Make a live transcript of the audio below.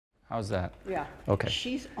How's that? Yeah. Okay.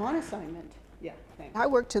 She's on assignment. Yeah, thanks. I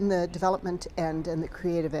worked in the development end and the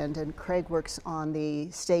creative end, and Craig works on the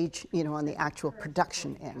stage, on the actual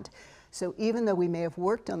production end. So even though we may have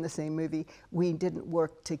worked on the same movie, we didn't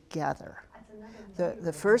work together.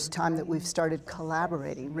 The first time that we've started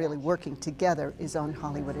collaborating, really working together, is on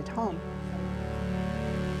Hollywood at Home.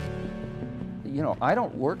 I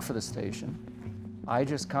don't work for the station. I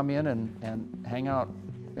just come in and hang out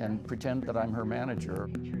and pretend that I'm her manager.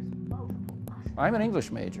 I'm an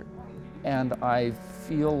English major, and I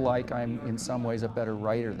feel like I'm in some ways a better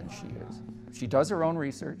writer than she is. She does her own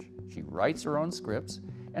research, she writes her own scripts,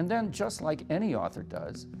 and then just like any author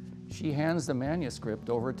does, she hands the manuscript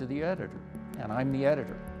over to the editor, and I'm the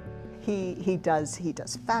editor. He does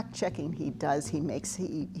fact checking, he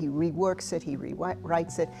reworks it, he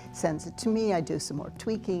rewrites it, sends it to me, I do some more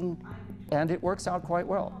tweaking. And it works out quite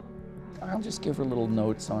well. I'll just give her little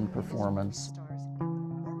notes on performance.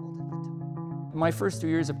 My first 2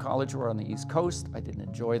 years of college were on the East Coast. I didn't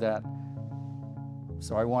enjoy that,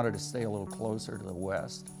 so I wanted to stay a little closer to the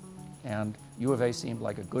West. And U of A seemed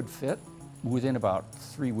like a good fit. Within about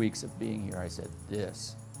 3 weeks of being here, I said,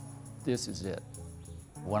 this is it.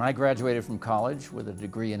 When I graduated from college with a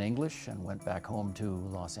degree in English and went back home to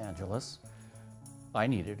Los Angeles, I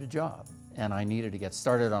needed a job. And I needed to get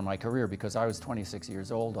started on my career because I was 26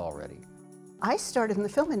 years old already. I started in the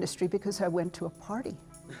film industry because I went to a party.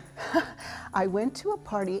 I went to a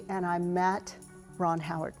party and I met Ron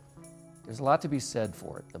Howard. There's a lot to be said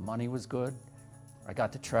for it. The money was good. I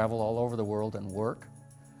got to travel all over the world and work.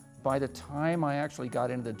 By the time I actually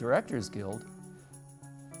got into the Directors Guild,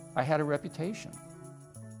 I had a reputation.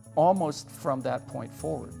 Almost from that point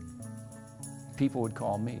forward, people would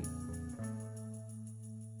call me.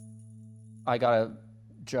 I got a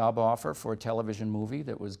job offer for a television movie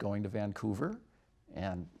that was going to Vancouver,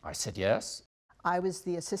 and I said yes. I was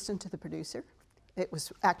the assistant to the producer. It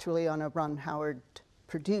was actually on a Ron Howard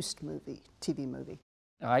produced movie, TV movie.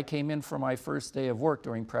 I came in for my first day of work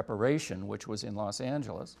during preparation, which was in Los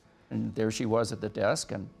Angeles, and there she was at the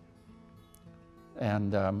desk,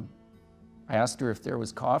 and I asked her if there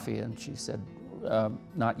was coffee, and she said,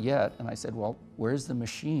 not yet. And I said, well, where's the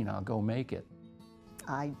machine? I'll go make it.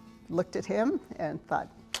 I looked at him and thought,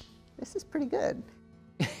 this is pretty good.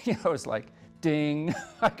 It was like, ding.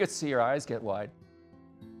 I could see her eyes get wide.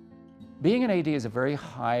 Being an AD is a very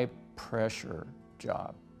high pressure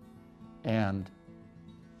job, and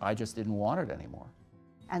I just didn't want it anymore.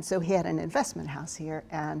 And so he had an investment house here,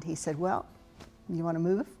 and he said, well, you want to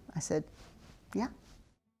move? I said, yeah.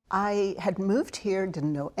 I had moved here,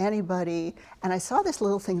 didn't know anybody, and I saw this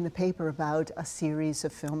little thing in the paper about a series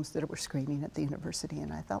of films that were screening at the university,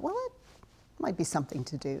 and I thought, well, it might be something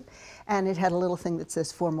to do. And it had a little thing that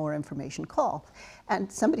says, for more information, call.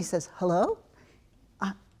 And somebody says, hello?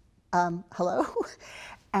 Hello?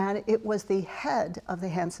 And it was the head of the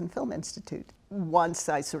Hansen Film Institute. Once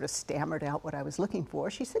I sort of stammered out what I was looking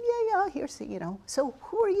for, she said, yeah, here's, so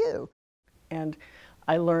who are you? And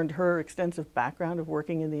I learned her extensive background of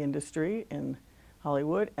working in the industry in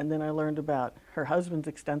Hollywood, and then I learned about her husband's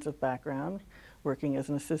extensive background working as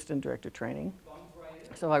an assistant director training.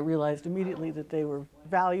 So I realized immediately that they were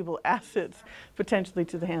valuable assets potentially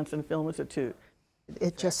to the Hansen Film Institute.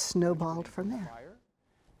 It just snowballed from there.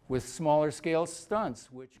 With smaller scale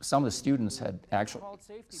stunts, which some of the students had actually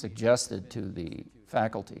suggested to the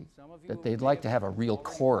faculty that they'd like to have a real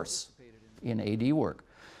course in AD work.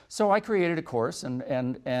 So I created a course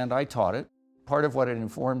and I taught it. Part of what it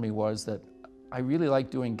informed me was that I really like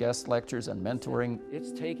doing guest lectures and mentoring.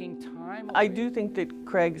 It's taking time. I do think that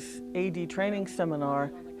Craig's AD training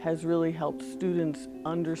seminar has really helped students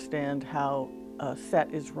understand how a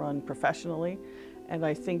set is run professionally, and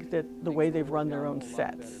I think that the way they've run their own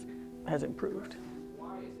sets has improved.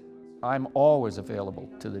 I'm always available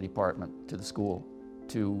to the department, to the school,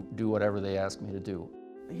 to do whatever they ask me to do.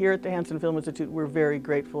 Here at the Hansen Film Institute, we're very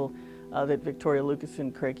grateful that Victoria Lucas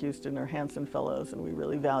and Craig Houston are Hansen Fellows, and we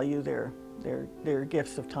really value their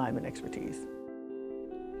gifts of time and expertise.